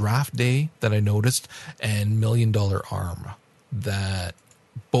 There's Draft Day that I noticed, and $1 Million Arm, that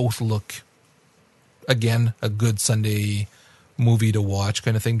both look, again, a good Sunday movie to watch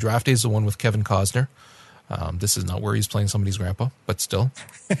kind of thing. Draft Day is the one with Kevin Costner. This is not where he's playing somebody's grandpa, but still.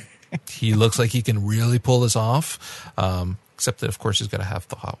 He looks like he can really pull this off. Except that, of course, he's got to have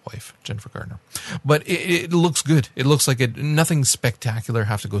the hot wife, Jennifer Gardner. But it looks good. It looks like nothing spectacular.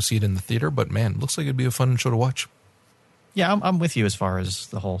 Have to go see it in the theater. But, man, it looks like it'd be a fun show to watch. Yeah, I'm with you as far as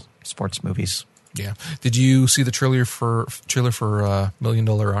the whole sports movies. Yeah. Did you see the trailer for $1 Million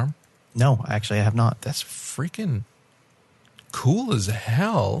Arm? No, actually, I have not. That's freaking cool as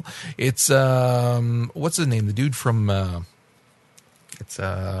hell. It's, what's his name? The dude from, what's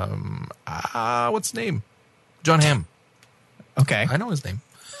his name? John Hamm. Okay. I know his name.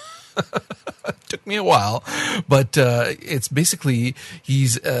 Took me a while, but it's basically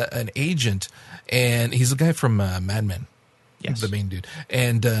he's an agent, and he's the guy from Mad Men. Yes. The main dude.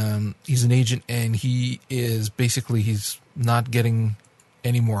 And he's an agent, and he is basically, he's not getting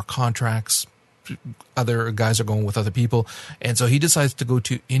any more contracts. Other guys are going with other people. And so he decides to go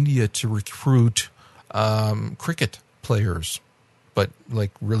to India to recruit cricket players, but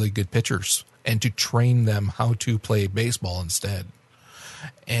like really good pitchers, and to train them how to play baseball instead.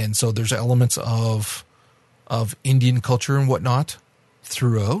 And so there's elements of Indian culture and whatnot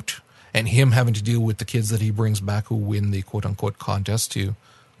throughout, and him having to deal with the kids that he brings back who win the quote-unquote contest to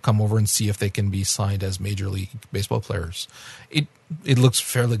come over and see if they can be signed as Major League Baseball players. It looks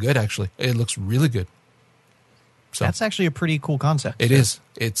fairly good, actually. It looks really good. So that's actually a pretty cool concept. It is.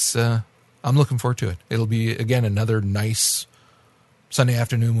 It's I'm looking forward to it. It'll be, again, another nice Sunday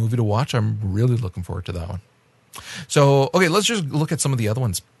afternoon movie to watch. I'm really looking forward to that one. So, okay, let's just look at some of the other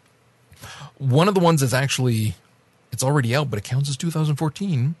ones. One of the ones that's actually, it's already out, but it counts as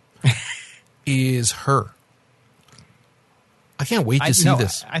 2014, is Her. I can't wait to see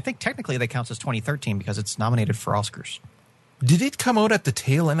this. I think technically that counts as 2013 because it's nominated for Oscars. Did it come out at the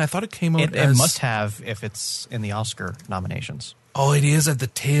tail end? I thought it came out It must have if it's in the Oscar nominations. Oh, it is at the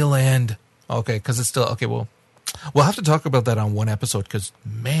tail end. Okay, because it's still, okay, well, we'll have to talk about that on one episode because,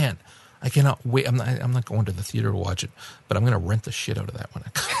 man, I cannot wait. I'm not going to the theater to watch it, but I'm going to rent the shit out of that one.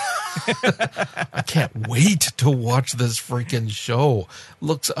 I can't wait to watch this freaking show.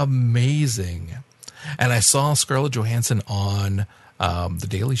 Looks amazing. And I saw Scarlett Johansson on The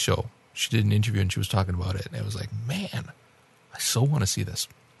Daily Show. She did an interview and she was talking about it. And it was like, man, I so want to see this.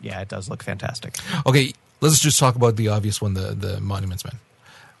 Yeah, it does look fantastic. Okay, let's just talk about the obvious one, the Monuments Men.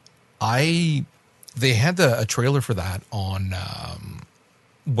 They had a trailer for that on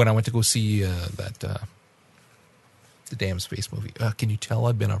when I went to go see the damn space movie. Can you tell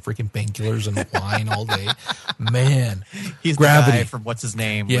I've been on freaking painkillers and wine all day? Man, he's Gravity. The guy from what's his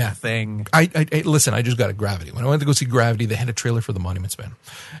name? Yeah, with the thing. I listen. I just got a Gravity. When I went to go see Gravity, they had a trailer for the Monuments Men,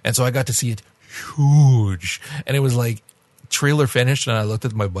 and so I got to see it huge. And it was like trailer finished, and I looked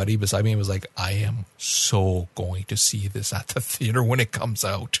at my buddy beside me and was like, I am so going to see this at the theater when it comes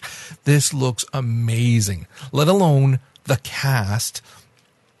out. This looks amazing. Let alone the cast.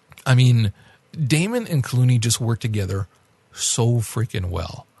 I mean, Damon and Clooney just work together so freaking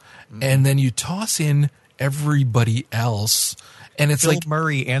well. And then you toss in everybody else, and it's Bill like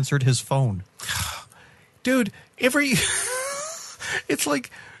Murray answered his phone. Dude, it's like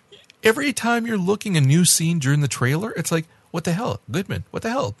every time you're looking a new scene during the trailer, it's like, what the hell? Goodman, what the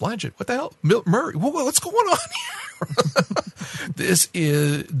hell? Blanchett, what the hell? Murray, what's going on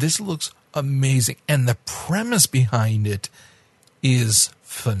here? This looks amazing. And the premise behind it is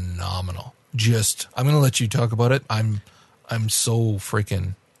phenomenal. I'm going to let you talk about it. I'm so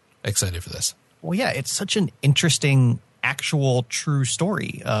freaking excited for this. Well, yeah, it's such an interesting, actual, true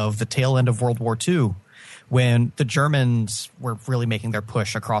story of the tail end of World War II, when the Germans were really making their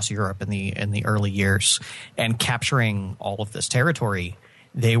push across Europe in the early years and capturing all of this territory.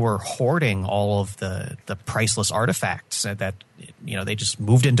 They were hoarding all of the priceless artifacts that, they just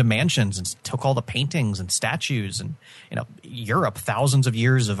moved into mansions and took all the paintings and statues and, Europe, thousands of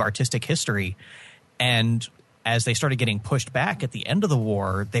years of artistic history. And as they started getting pushed back at the end of the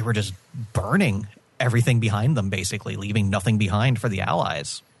war, they were just burning everything behind them, basically, leaving nothing behind for the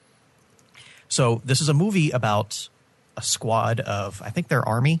Allies. So this is a movie about a squad of, I think they're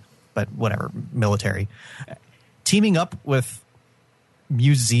army, but whatever, military, teaming up with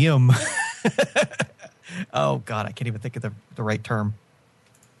museum. Oh, God, I can't even think of the right term.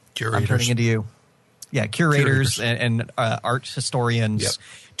 Curators. I'm turning into you. Yeah, curators. And art historians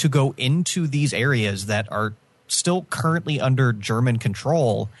to go into these areas that are still currently under German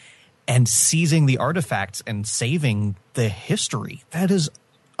control and seizing the artifacts and saving the history. That is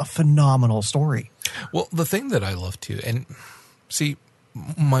a phenomenal story. Well, the thing that I love too, and see,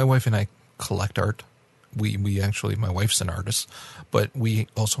 my wife and I collect art. We actually, my wife's an artist, but we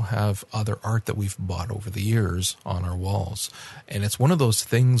also have other art that we've bought over the years on our walls. And it's one of those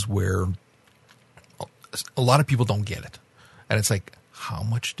things where a lot of people don't get it. And it's like, how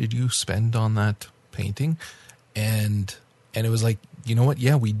much did you spend on that painting? And it was like, you know what?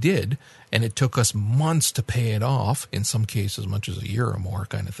 Yeah, we did. And it took us months to pay it off, in some cases, as much as a year or more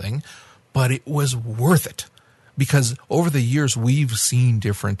kind of thing. But it was worth it. Because over the years, we've seen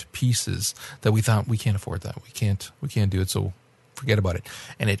different pieces that we thought, we can't afford that. We can't do it, so forget about it.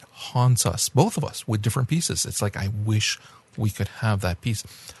 And it haunts us, both of us, with different pieces. It's like, I wish we could have that piece.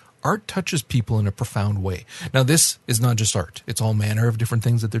 Art touches people in a profound way. Now, this is not just art. It's all manner of different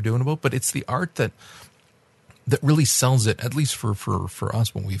things that they're doing about, but it's the art that really sells it, at least for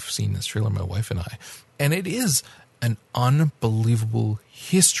us when we've seen this trailer, my wife and I. And it is an unbelievable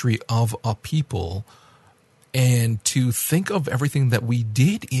history of a people. And to think of everything that we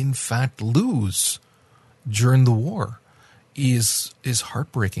did, in fact, lose during the war is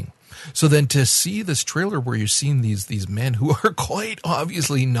heartbreaking. So then to see this trailer where you're seeing these men who are quite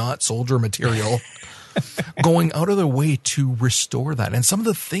obviously not soldier material going out of their way to restore that. And some of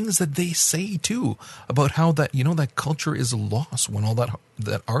the things that they say, too, about how that, that culture is lost when all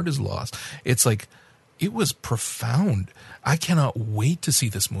that art is lost. It's like, it was profound. I cannot wait to see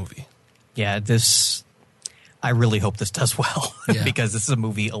this movie. Yeah, I really hope this does well because this is a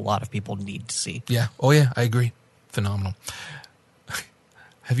movie a lot of people need to see. Yeah. Oh, yeah. I agree. Phenomenal.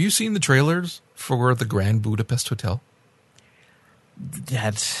 Have you seen the trailers for the Grand Budapest Hotel?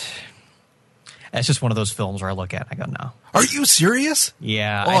 That's just one of those films where I look at and I go, no. Are you serious?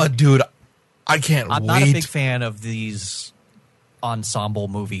 Yeah. Oh, dude. I can't wait. I'm not a big fan of these ensemble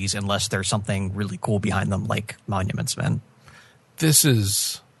movies unless there's something really cool behind them, like Monuments Men. This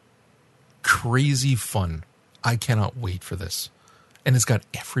is crazy fun. I cannot wait for this. And it's got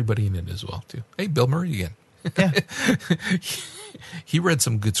everybody in it as well, too. Hey, Bill Murray again. Yeah. He read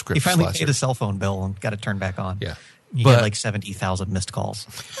some good scripts. He finally last paid year. a cell phone bill and got it turned back on. Yeah. He had like 70,000 missed calls.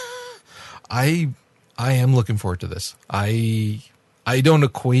 I am looking forward to this. I don't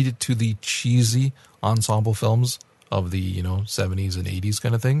equate it to the cheesy ensemble films of the, 70s and 80s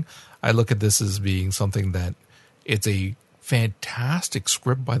kind of thing. I look at this as being something that it's a fantastic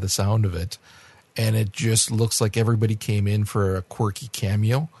script by the sound of it. And it just looks like everybody came in for a quirky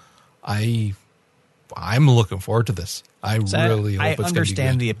cameo. I'm looking forward to this. I really hope it's going to be good. I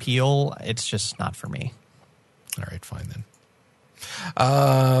understand the appeal. It's just not for me. All right, fine then.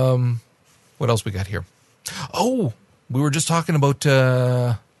 What else we got here? Oh, we were just talking about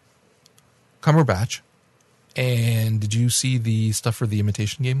Cumberbatch. And did you see the stuff for The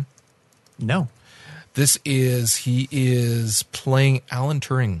Imitation Game? No. He is playing Alan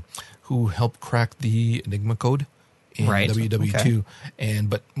Turing, who helped crack the Enigma code in WW2,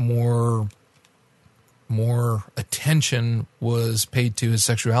 but more attention was paid to his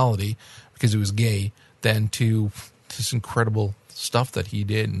sexuality because he was gay than to this incredible stuff that he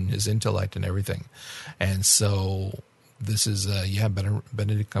did and his intellect and everything. And so this is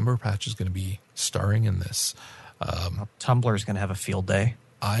Benedict Cumberbatch is going to be starring in this. Tumblr is going to have a field day.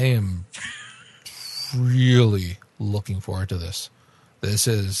 I am really looking forward to this.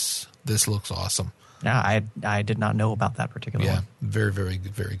 This looks awesome. Yeah, I did not know about that particular one. Very, very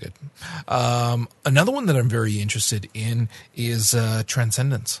good. Very good. Another one that I'm very interested in is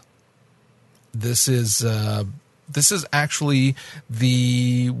Transcendence. This is actually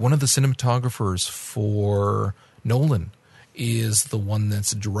one of the cinematographers for Nolan is the one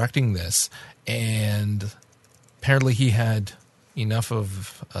that's directing this, and apparently he had enough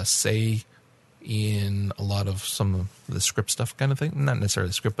of a say in a lot of some of the script stuff kind of thing. Not necessarily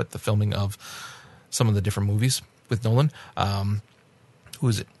the script, but the filming of some of the different movies with Nolan. Who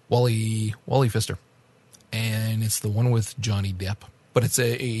is it? Wally Pfister. And it's the one with Johnny Depp. But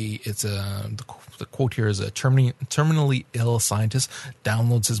the quote here is a terminally ill scientist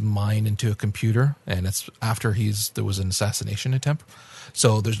downloads his mind into a computer, and it's after there was an assassination attempt.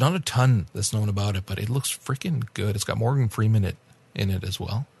 So there's not a ton that's known about it, but it looks freaking good. It's got Morgan Freeman in it as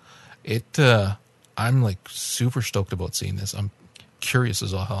well. I'm like super stoked about seeing this. I'm curious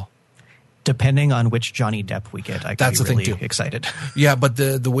as all hell. Depending on which Johnny Depp we get, I could be really excited. Yeah, but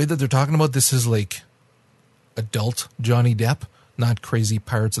the way that they're talking about this is like adult Johnny Depp, not crazy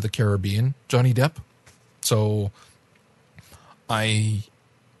Pirates of the Caribbean Johnny Depp. So this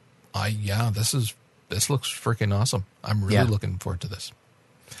looks freaking awesome. I'm really looking forward to this.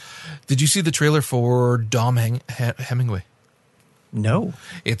 Did you see the trailer for Dom Hemingway? No.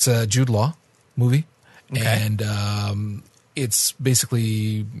 It's a Jude Law movie. Okay. And it's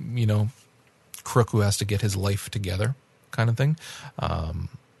basically, crook who has to get his life together kind of thing.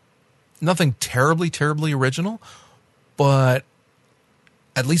 Nothing terribly original, but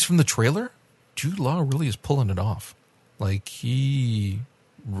at least from the trailer, Jude Law really is pulling it off. Like, he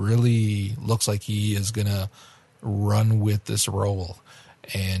really looks like he is going to run with this role.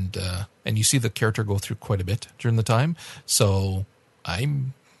 And you see the character go through quite a bit during the time. So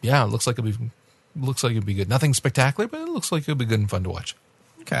it looks like it'd be good. Nothing spectacular, but it looks like it'll be good and fun to watch.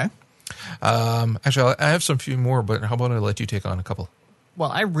 Okay. Actually, I have some few more, but how about I let you take on a couple? Well,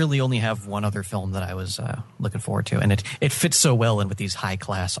 I really only have one other film that I was looking forward to, and it fits so well in with these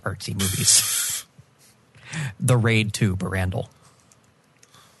high-class artsy movies. The Raid 2, Barandal.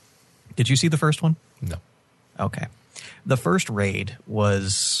 Did you see the first one? No. Okay. The first Raid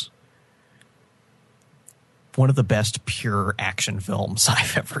was one of the best pure action films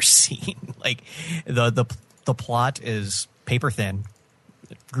I've ever seen. Like, the plot is paper thin.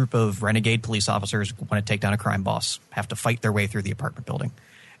 A group of renegade police officers want to take down a crime boss, have to fight their way through the apartment building.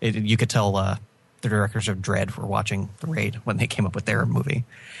 You could tell the directors of Dread were watching The Raid when they came up with their movie.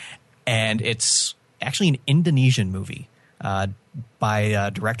 And it's actually an Indonesian movie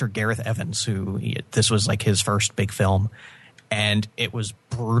by director Gareth Evans, this was like his first big film. And it was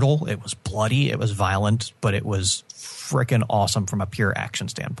brutal, it was bloody, it was violent, but it was freaking awesome from a pure action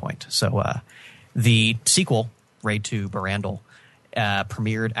standpoint. So the sequel, Raid 2 Barandal,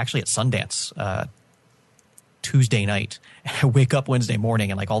 premiered actually at Sundance Tuesday night. I wake up Wednesday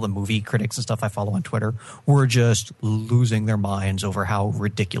morning and like all the movie critics and stuff I follow on Twitter were just losing their minds over how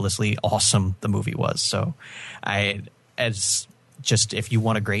ridiculously awesome the movie was. So if you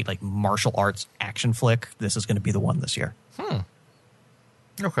want a great like martial arts action flick, this is going to be the one this year.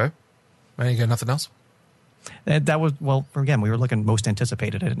 Okay. You got nothing else? That was, well, again, we were looking most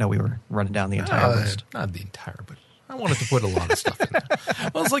anticipated. I didn't know we were running down the entire list. Not the entire, but I wanted to put a lot of stuff in there.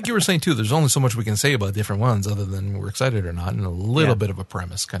 Well, it's like you were saying, too. There's only so much we can say about different ones other than we're excited or not, and a little bit of a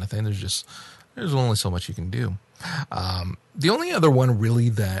premise kind of thing. There's only so much you can do. The only other one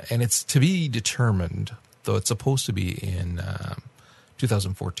really and it's to be determined, though it's supposed to be in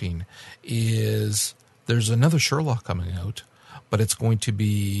 2014, is there's another Sherlock coming out, but it's going to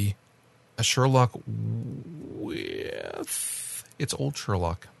be a Sherlock it's old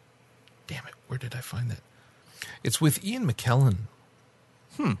Sherlock. Damn it, where did I find that? It's with Ian McKellen,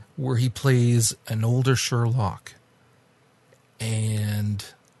 where he plays an older Sherlock, and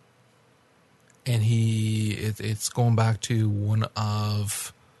it's going back to one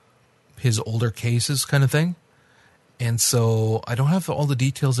of his older cases, kind of thing. And so I don't have all the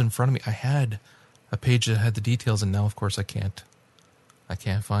details in front of me. I had a page that had the details, and now, of course, I can't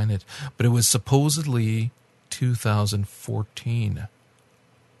find it. But it was supposedly 2014,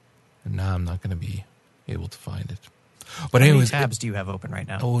 and now I'm not going to be able to find it. But anyways, how many tabs do you have open right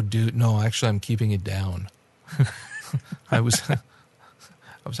now? Oh, dude, no, actually, I'm keeping it down. I was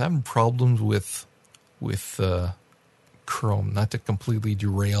having problems with Chrome. Not to completely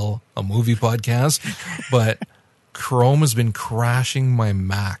derail a movie podcast, but Chrome has been crashing my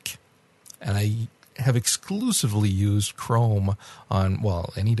Mac, and I have exclusively used Chrome on,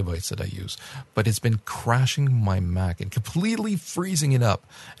 well, any device that I use, but it's been crashing my Mac and completely freezing it up.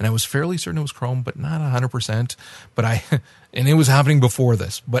 And I was fairly certain it was Chrome, but not 100%. And it was happening before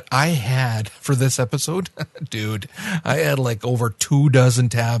this, but I had, for this episode, dude, I had like over 24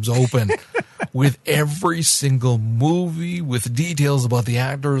 tabs open with every single movie, with details about the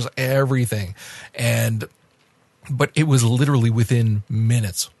actors, everything. But it was literally within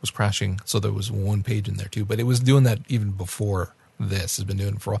minutes was crashing. So there was one page in there too, but it was doing that even before this. Has been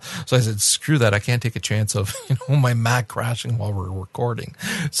doing it for a while. So I said, screw that. I can't take a chance of, my Mac crashing while we're recording.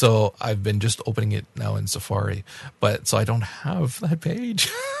 So I've been just opening it now in Safari, so I don't have that page,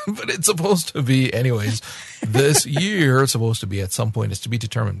 but it's supposed to be anyways. This year, it's supposed to be at some point. It's to be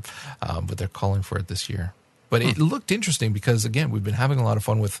determined, but they're calling for it this year. But it looked interesting because, again, we've been having a lot of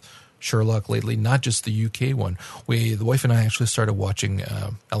fun with Sherlock lately, not just the UK one. The wife and I actually started watching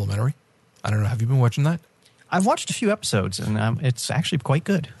Elementary. I don't know. Have you been watching that? I've watched a few episodes, and it's actually quite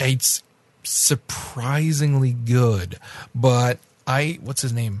good. It's surprisingly good. But what's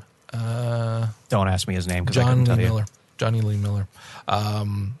his name? Don't ask me his name. Johnny Lee Miller.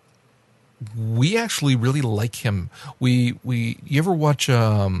 we actually really like him. You ever watch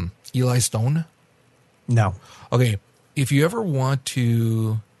Eli Stone? No. Okay, if you ever want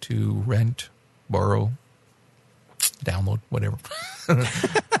to rent, borrow, download, whatever,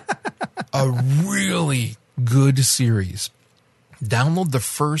 a really good series, download the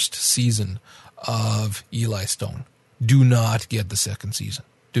first season of Eli Stone. Do not get the second season.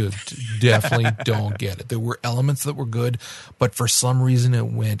 Dude, definitely don't get it. There were elements that were good, but for some reason it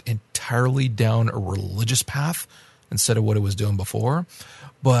went entirely down a religious path instead of what it was doing before.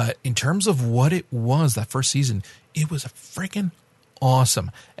 But in terms of what it was, that first season, it was freaking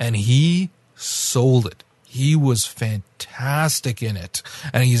awesome. And he sold it. He was fantastic in it.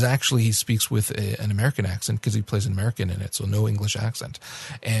 And he speaks with an American accent because he plays an American in it, so no English accent.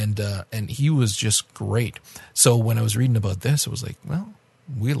 And he was just great. So when I was reading about this, it was like, well,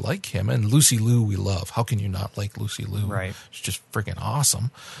 we like him. And Lucy Liu we love. How can you not like Lucy Liu? Right. She's just freaking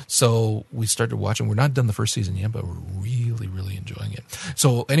awesome. So we started watching. We're not done the first season yet, but we're really, really enjoying it.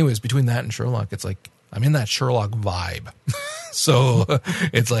 So anyways, between that and Sherlock, it's like I'm in that Sherlock vibe. So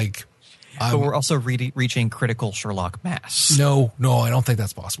it's like... But we're also reaching critical Sherlock mass. No, I don't think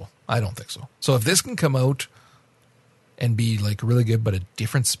that's possible. I don't think so. So if this can come out and be like really good, but a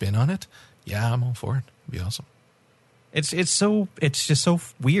different spin on it, yeah, I'm all for it. It'd be awesome. It's just so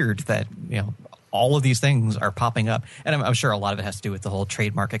weird that, all of these things are popping up. And I'm sure a lot of it has to do with the whole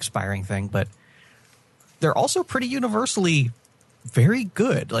trademark expiring thing, but they're also pretty universally very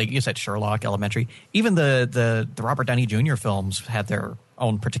good. Like you said, Sherlock, Elementary, even the Robert Downey Jr. films had their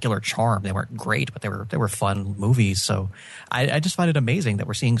own particular charm. They weren't great, but they were fun movies. So I just find it amazing that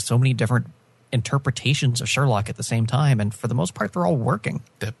we're seeing so many different interpretations of Sherlock at the same time. And for the most part, they're all working.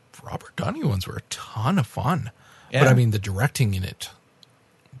 The Robert Downey ones were a ton of fun. Yeah. But I mean, the directing in it,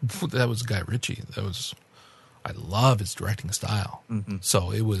 that was Guy Ritchie. I love his directing style. Mm-hmm.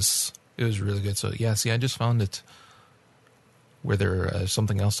 So it was really good. So yeah, see, I just found it where there's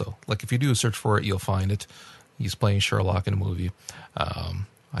something else though. Like if you do a search for it, you'll find it. He's playing Sherlock in a movie.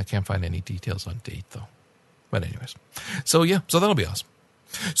 I can't find any details on date though. But anyways, so yeah, so that'll be awesome.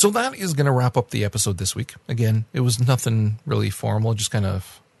 So that is going to wrap up the episode this week. Again, it was nothing really formal, just kind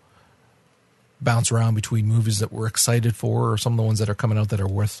of bounce around between movies that we're excited for or some of the ones that are coming out that are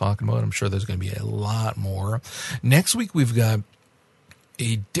worth talking about. I'm sure there's going to be a lot more. Next week, we've got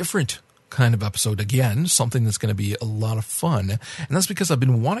a different kind of episode again, something that's going to be a lot of fun. And that's because I've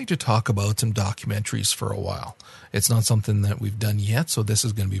been wanting to talk about some documentaries for a while. It's not something that we've done yet, so this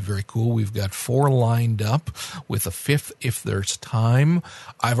is going to be very cool. We've got 4 lined up with a 5th if there's time.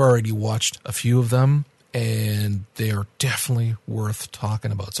 I've already watched a few of them, and they are definitely worth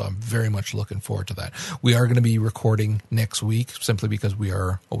talking about. So I'm very much looking forward to that. We are going to be recording next week simply because we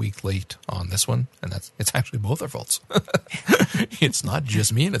are a week late on this one. And it's actually both our faults. It's not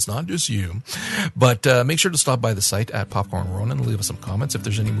just me and it's not just you. But make sure to stop by the site at Popcorn Ronin and leave us some comments. If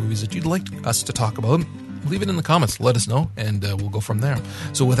there's any movies that you'd like us to talk about, leave it in the comments. Let us know and we'll go from there.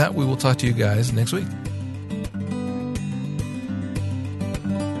 So with that, we will talk to you guys next week.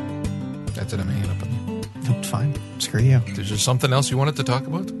 That's it. I'm hanging up on you. It's fine. Screw you. Is there something else you wanted to talk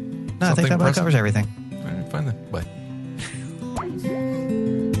about? No, I think that about covers everything. All right, fine then. Bye.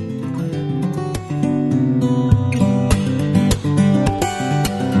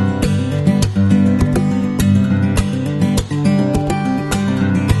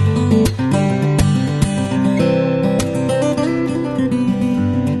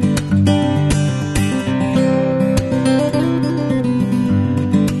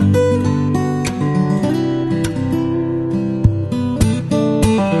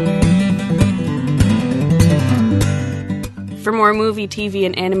 For more movie, TV,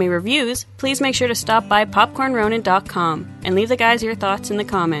 and anime reviews, please make sure to stop by popcornronin.com and leave the guys your thoughts in the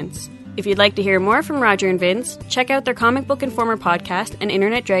comments. If you'd like to hear more from Roger and Vince, check out their Comic Book Informer podcast and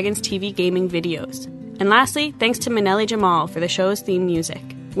Internet Dragons TV gaming videos. And lastly, thanks to Manelli Jamal for the show's theme music.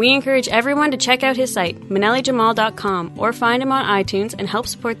 We encourage everyone to check out his site, manellijamal.com, or find him on iTunes and help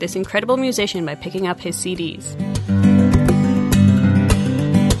support this incredible musician by picking up his CDs.